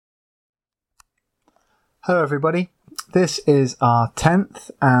Hello everybody, this is our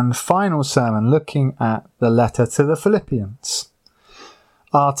 10th and final sermon looking at the letter to the Philippians.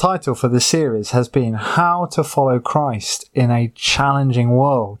 Our title for the series has been How to Follow Christ in a Challenging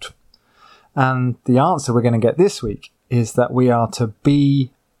World. And the answer we're going to get this week is that we are to be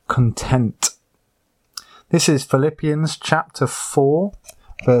content. This is Philippians chapter 4,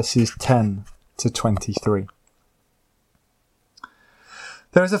 verses 10 to 23.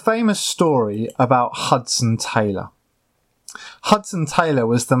 There is a famous story about Hudson Taylor. Hudson Taylor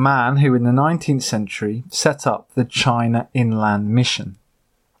was the man who in the 19th century set up the China Inland Mission.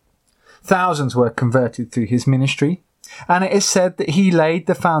 Thousands were converted through his ministry, and it is said that he laid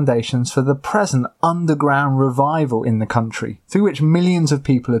the foundations for the present underground revival in the country, through which millions of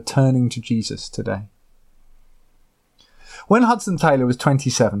people are turning to Jesus today. When Hudson Taylor was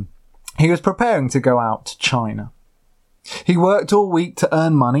 27, he was preparing to go out to China. He worked all week to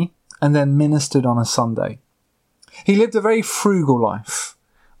earn money and then ministered on a Sunday. He lived a very frugal life.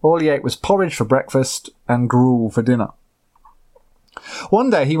 All he ate was porridge for breakfast and gruel for dinner.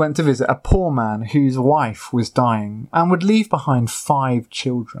 One day he went to visit a poor man whose wife was dying and would leave behind 5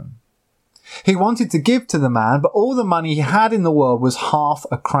 children. He wanted to give to the man, but all the money he had in the world was half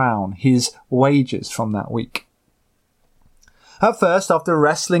a crown, his wages from that week. At first, after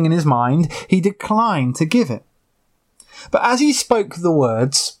wrestling in his mind, he declined to give it. But as he spoke the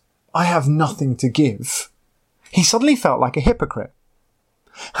words, "I have nothing to give," he suddenly felt like a hypocrite.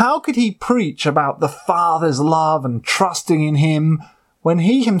 How could he preach about the Father's love and trusting in him when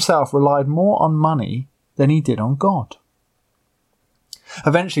he himself relied more on money than he did on God?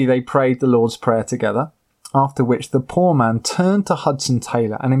 Eventually they prayed the Lord's Prayer together, after which the poor man turned to Hudson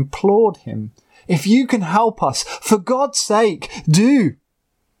Taylor and implored him, "If you can help us, for God's sake, do."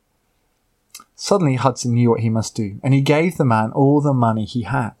 Suddenly Hudson knew what he must do, and he gave the man all the money he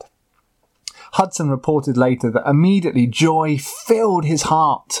had. Hudson reported later that immediately joy filled his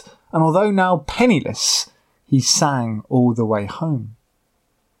heart, and although now penniless, he sang all the way home.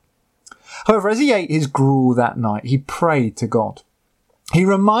 However, as he ate his gruel that night, he prayed to God. He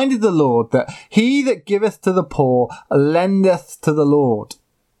reminded the Lord that he that giveth to the poor lendeth to the Lord,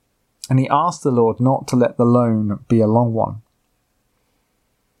 and he asked the Lord not to let the loan be a long one.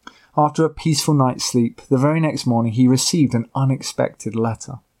 After a peaceful night's sleep, the very next morning he received an unexpected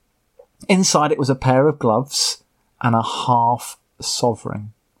letter. Inside it was a pair of gloves and a half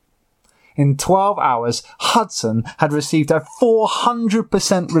sovereign. In 12 hours, Hudson had received a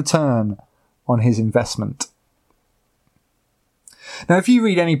 400% return on his investment. Now, if you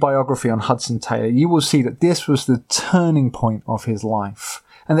read any biography on Hudson Taylor, you will see that this was the turning point of his life,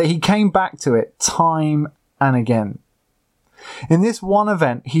 and that he came back to it time and again. In this one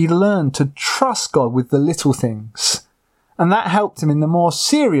event, he learned to trust God with the little things, and that helped him in the more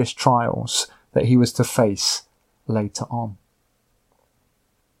serious trials that he was to face later on.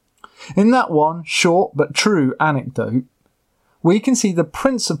 In that one short but true anecdote, we can see the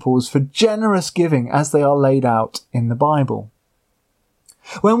principles for generous giving as they are laid out in the Bible.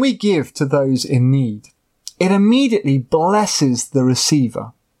 When we give to those in need, it immediately blesses the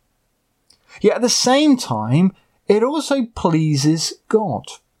receiver. Yet at the same time, it also pleases God.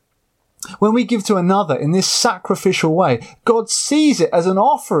 When we give to another in this sacrificial way, God sees it as an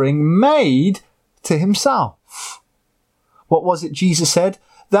offering made to himself. What was it Jesus said?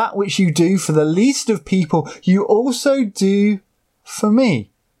 "That which you do for the least of people, you also do for me."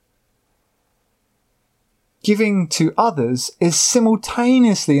 Giving to others is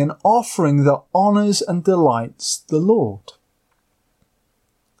simultaneously an offering that honours and delights the Lord.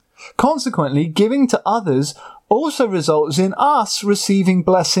 Consequently, giving to others also results in us receiving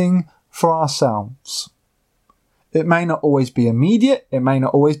blessing for ourselves. It may not always be immediate, it may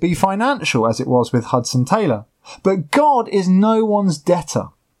not always be financial, as it was with Hudson Taylor, but God is no one's debtor,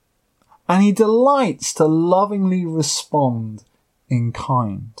 and he delights to lovingly respond in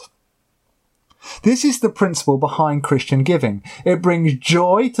kind. This is the principle behind Christian giving. It brings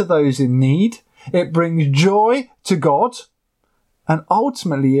joy to those in need, it brings joy to God, and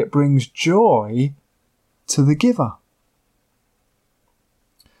ultimately it brings joy to the giver.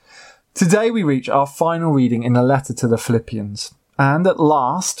 Today we reach our final reading in the letter to the Philippians, and at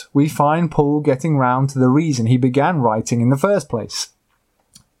last we find Paul getting round to the reason he began writing in the first place.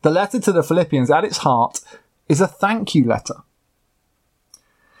 The letter to the Philippians at its heart is a thank you letter.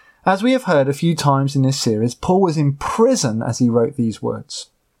 As we have heard a few times in this series, Paul was in prison as he wrote these words.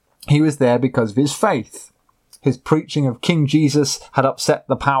 He was there because of his faith. His preaching of King Jesus had upset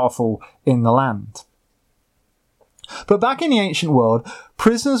the powerful in the land. But back in the ancient world,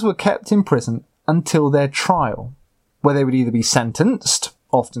 prisoners were kept in prison until their trial, where they would either be sentenced,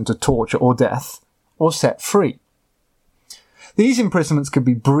 often to torture or death, or set free. These imprisonments could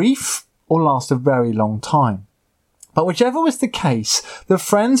be brief or last a very long time. But whichever was the case, the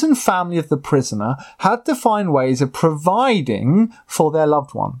friends and family of the prisoner had to find ways of providing for their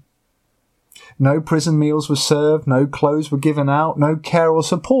loved one. No prison meals were served, no clothes were given out, no care or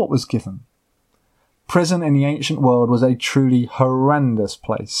support was given. Prison in the ancient world was a truly horrendous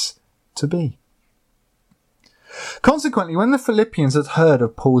place to be. Consequently, when the Philippians had heard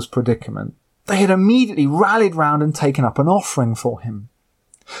of Paul's predicament, they had immediately rallied round and taken up an offering for him.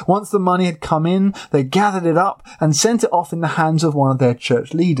 Once the money had come in, they gathered it up and sent it off in the hands of one of their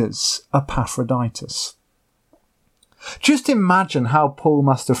church leaders, Epaphroditus. Just imagine how Paul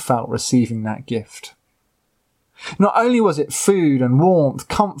must have felt receiving that gift. Not only was it food and warmth,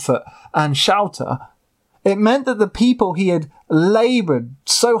 comfort and shelter, it meant that the people he had laboured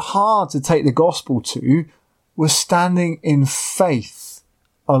so hard to take the gospel to were standing in faith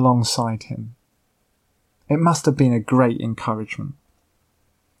alongside him. It must have been a great encouragement.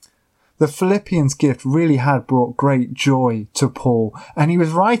 The Philippians' gift really had brought great joy to Paul, and he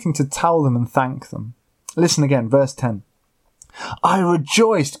was writing to tell them and thank them. Listen again, verse 10. I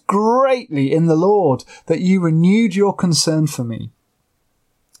rejoiced greatly in the Lord that you renewed your concern for me.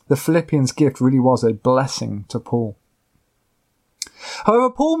 The Philippians' gift really was a blessing to Paul. However,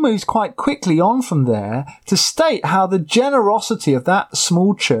 Paul moves quite quickly on from there to state how the generosity of that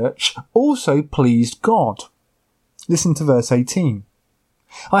small church also pleased God. Listen to verse 18.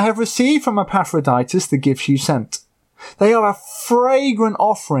 I have received from Epaphroditus the gifts you sent. They are a fragrant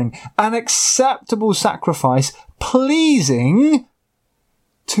offering, an acceptable sacrifice, pleasing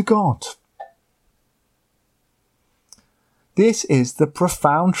to God. This is the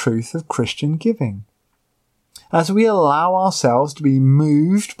profound truth of Christian giving. As we allow ourselves to be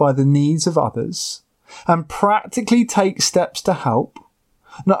moved by the needs of others and practically take steps to help,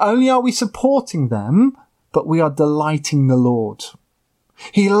 not only are we supporting them, but we are delighting the Lord.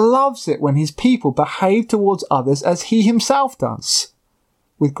 He loves it when his people behave towards others as he himself does,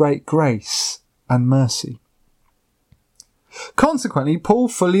 with great grace and mercy. Consequently, Paul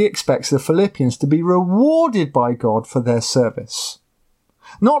fully expects the Philippians to be rewarded by God for their service.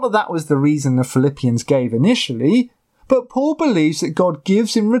 Not that that was the reason the Philippians gave initially, but Paul believes that God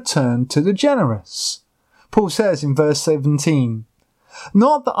gives in return to the generous. Paul says in verse 17,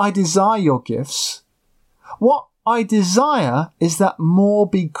 not that I desire your gifts. What I desire is that more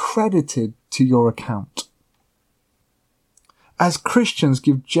be credited to your account. As Christians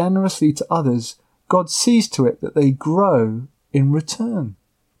give generously to others, God sees to it that they grow in return.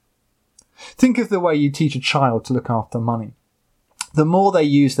 Think of the way you teach a child to look after money. The more they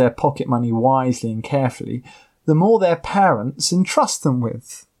use their pocket money wisely and carefully, the more their parents entrust them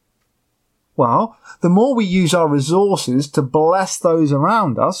with. Well, the more we use our resources to bless those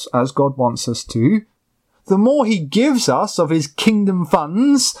around us, as God wants us to, the more he gives us of his kingdom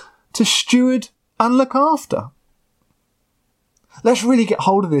funds to steward and look after. Let's really get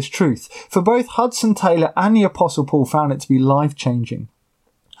hold of this truth, for both Hudson Taylor and the Apostle Paul found it to be life-changing.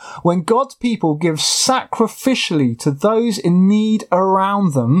 When God's people give sacrificially to those in need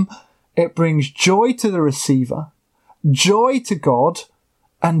around them, it brings joy to the receiver, joy to God,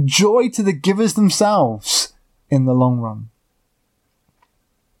 and joy to the givers themselves in the long run.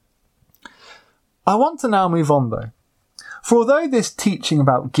 I want to now move on though, for although this teaching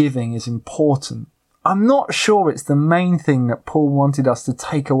about giving is important, I'm not sure it's the main thing that Paul wanted us to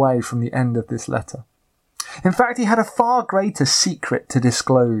take away from the end of this letter. In fact, he had a far greater secret to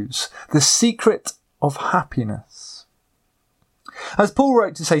disclose, the secret of happiness. As Paul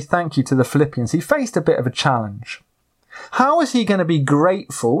wrote to say thank you to the Philippians, he faced a bit of a challenge. How was he going to be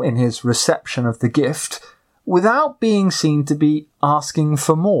grateful in his reception of the gift without being seen to be asking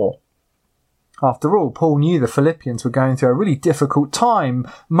for more? After all, Paul knew the Philippians were going through a really difficult time.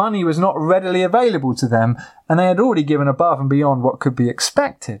 Money was not readily available to them, and they had already given above and beyond what could be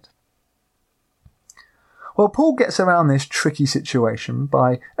expected. Well, Paul gets around this tricky situation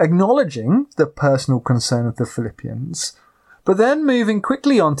by acknowledging the personal concern of the Philippians, but then moving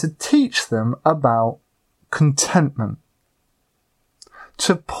quickly on to teach them about contentment.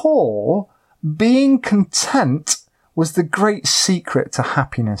 To Paul, being content was the great secret to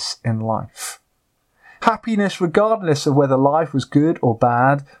happiness in life. Happiness regardless of whether life was good or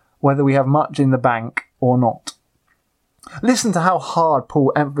bad, whether we have much in the bank or not. Listen to how hard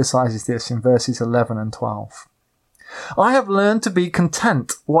Paul emphasizes this in verses 11 and 12. I have learned to be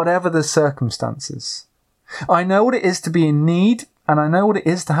content, whatever the circumstances. I know what it is to be in need, and I know what it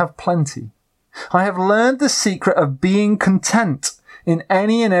is to have plenty. I have learned the secret of being content in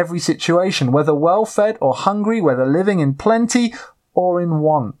any and every situation, whether well-fed or hungry, whether living in plenty or in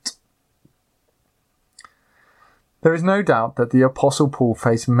want. There is no doubt that the Apostle Paul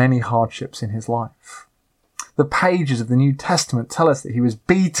faced many hardships in his life. The pages of the New Testament tell us that he was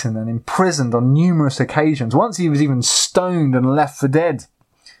beaten and imprisoned on numerous occasions. Once he was even stoned and left for dead.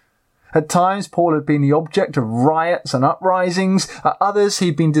 At times, Paul had been the object of riots and uprisings. At others,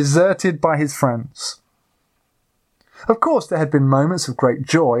 he'd been deserted by his friends. Of course, there had been moments of great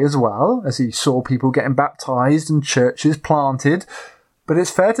joy as well, as he saw people getting baptized and churches planted. But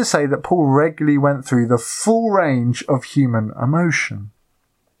it's fair to say that Paul regularly went through the full range of human emotion.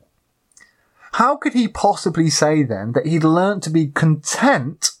 How could he possibly say then that he'd learnt to be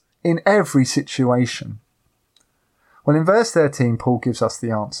content in every situation? Well, in verse 13, Paul gives us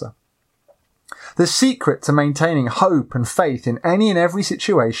the answer. The secret to maintaining hope and faith in any and every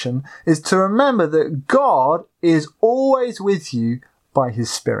situation is to remember that God is always with you by his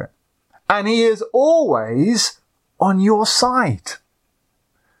Spirit. And he is always on your side.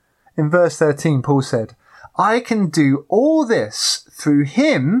 In verse 13, Paul said, I can do all this through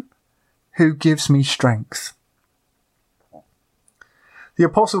him who gives me strength. The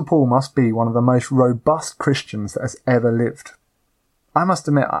Apostle Paul must be one of the most robust Christians that has ever lived. I must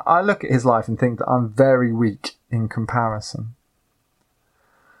admit, I look at his life and think that I'm very weak in comparison.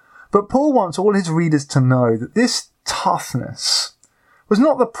 But Paul wants all his readers to know that this toughness was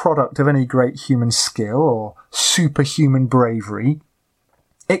not the product of any great human skill or superhuman bravery.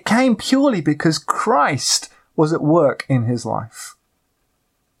 It came purely because Christ was at work in his life.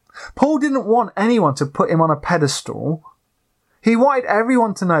 Paul didn't want anyone to put him on a pedestal. He wanted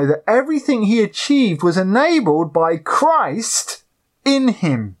everyone to know that everything he achieved was enabled by Christ in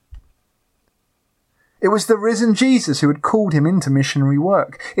him. It was the risen Jesus who had called him into missionary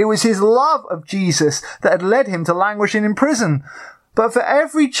work. It was his love of Jesus that had led him to languishing in prison. But for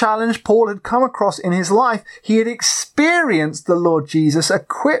every challenge Paul had come across in his life, he had experienced the Lord Jesus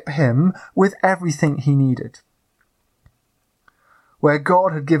equip him with everything he needed. Where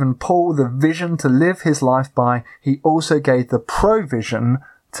God had given Paul the vision to live his life by, he also gave the provision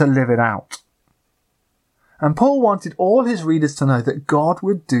to live it out. And Paul wanted all his readers to know that God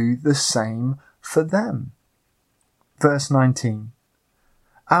would do the same for them. Verse 19.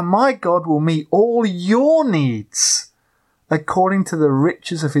 And my God will meet all your needs according to the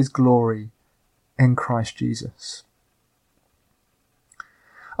riches of his glory in Christ Jesus.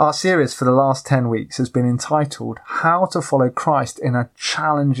 Our series for the last 10 weeks has been entitled How to Follow Christ in a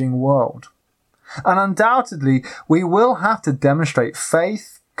Challenging World. And undoubtedly, we will have to demonstrate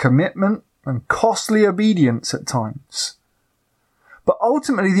faith, commitment, and costly obedience at times. But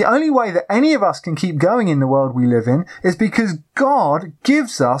ultimately, the only way that any of us can keep going in the world we live in is because God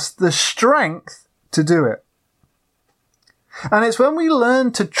gives us the strength to do it. And it's when we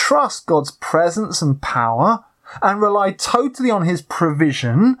learn to trust God's presence and power and rely totally on his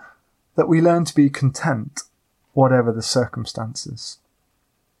provision that we learn to be content, whatever the circumstances.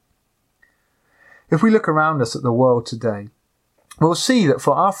 If we look around us at the world today, we'll see that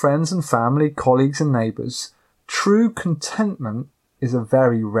for our friends and family, colleagues and neighbours, true contentment is a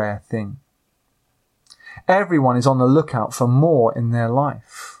very rare thing. Everyone is on the lookout for more in their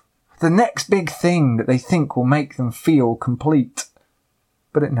life. The next big thing that they think will make them feel complete.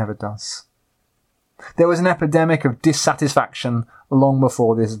 But it never does. There was an epidemic of dissatisfaction long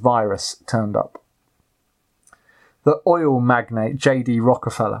before this virus turned up. The oil magnate J.D.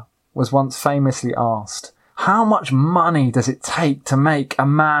 Rockefeller was once famously asked, "How much money does it take to make a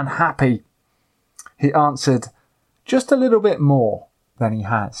man happy?" He answered, "Just a little bit more than he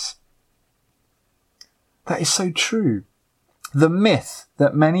has." That is so true. The myth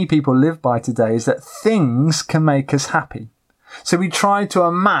that many people live by today is that things can make us happy. So we try to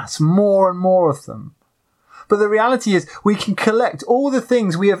amass more and more of them. But the reality is we can collect all the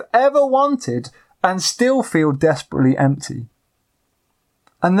things we have ever wanted and still feel desperately empty.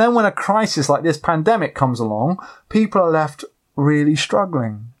 And then when a crisis like this pandemic comes along, people are left really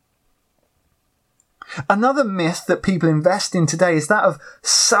struggling. Another myth that people invest in today is that of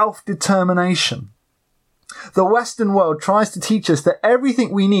self-determination. The Western world tries to teach us that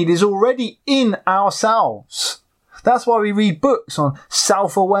everything we need is already in ourselves. That's why we read books on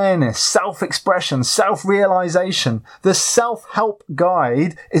self-awareness, self-expression, self-realization. The self-help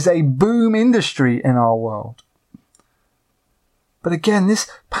guide is a boom industry in our world. But again, this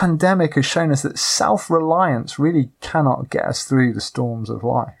pandemic has shown us that self-reliance really cannot get us through the storms of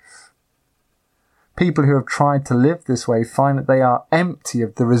life. People who have tried to live this way find that they are empty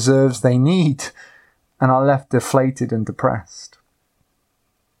of the reserves they need and are left deflated and depressed.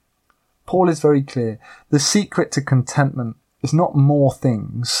 Paul is very clear. The secret to contentment is not more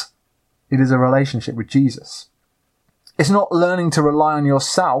things. It is a relationship with Jesus. It's not learning to rely on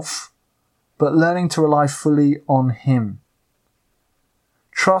yourself, but learning to rely fully on Him.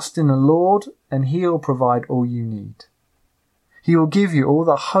 Trust in the Lord and He'll provide all you need. He will give you all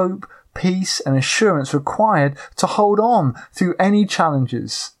the hope, peace and assurance required to hold on through any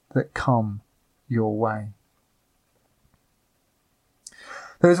challenges that come your way.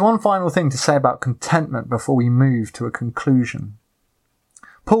 There is one final thing to say about contentment before we move to a conclusion.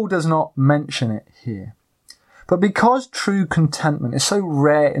 Paul does not mention it here. But because true contentment is so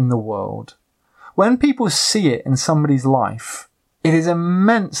rare in the world, when people see it in somebody's life, it is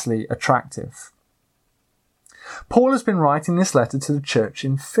immensely attractive. Paul has been writing this letter to the church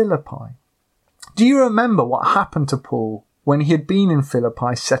in Philippi. Do you remember what happened to Paul when he had been in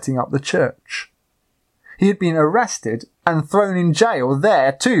Philippi setting up the church? He had been arrested and thrown in jail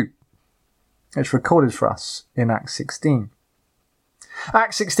there too. It's recorded for us in Acts 16.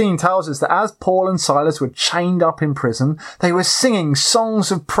 Acts 16 tells us that as Paul and Silas were chained up in prison, they were singing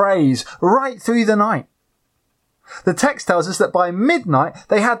songs of praise right through the night. The text tells us that by midnight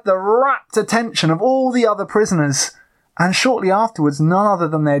they had the rapt attention of all the other prisoners, and shortly afterwards none other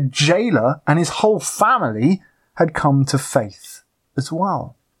than their jailer and his whole family had come to faith as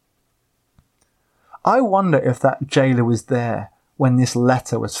well. I wonder if that jailer was there when this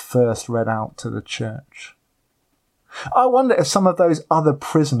letter was first read out to the church. I wonder if some of those other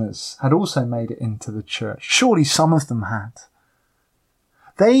prisoners had also made it into the church. Surely some of them had.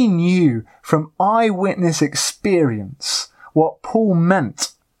 They knew from eyewitness experience what Paul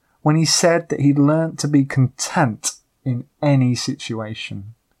meant when he said that he'd learnt to be content in any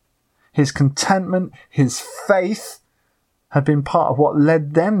situation. His contentment, his faith, had been part of what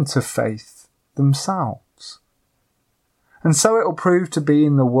led them to faith themselves. And so it will prove to be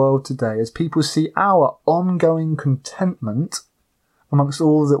in the world today as people see our ongoing contentment amongst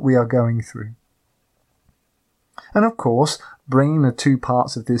all that we are going through. And of course, bringing the two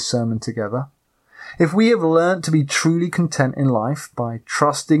parts of this sermon together, if we have learnt to be truly content in life by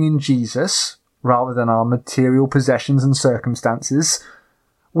trusting in Jesus rather than our material possessions and circumstances,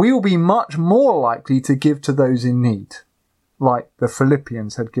 we will be much more likely to give to those in need, like the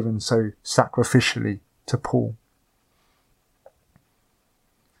Philippians had given so sacrificially to Paul.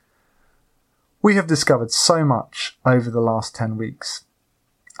 We have discovered so much over the last 10 weeks.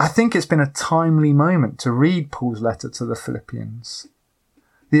 I think it's been a timely moment to read Paul's letter to the Philippians.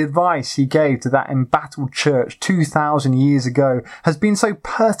 The advice he gave to that embattled church 2,000 years ago has been so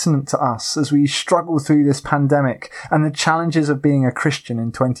pertinent to us as we struggle through this pandemic and the challenges of being a Christian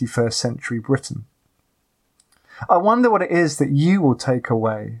in 21st century Britain. I wonder what it is that you will take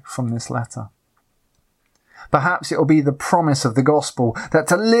away from this letter. Perhaps it will be the promise of the gospel that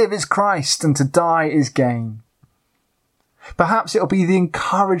to live is Christ and to die is gain. Perhaps it will be the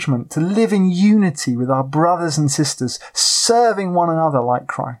encouragement to live in unity with our brothers and sisters, serving one another like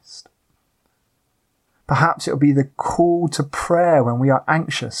Christ. Perhaps it will be the call to prayer when we are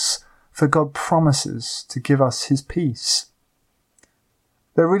anxious, for God promises to give us his peace.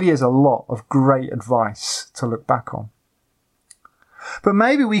 There really is a lot of great advice to look back on. But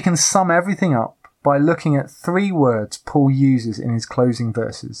maybe we can sum everything up by looking at 3 words Paul uses in his closing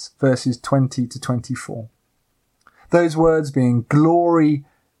verses 20 to 24. Those words being glory,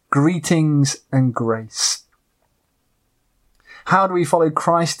 greetings, and grace. How do we follow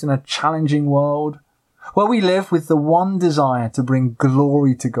Christ in a challenging world? Well, we live with the one desire to bring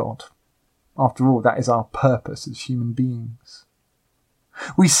glory to God. After all, that is our purpose as human beings.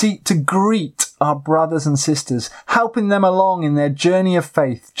 We seek to greet our brothers and sisters, helping them along in their journey of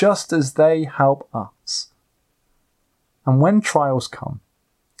faith, just as they help us. And when trials come,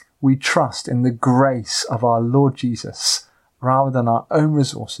 we trust in the grace of our Lord Jesus rather than our own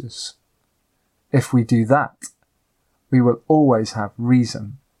resources. If we do that, we will always have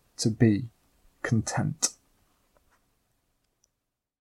reason to be content.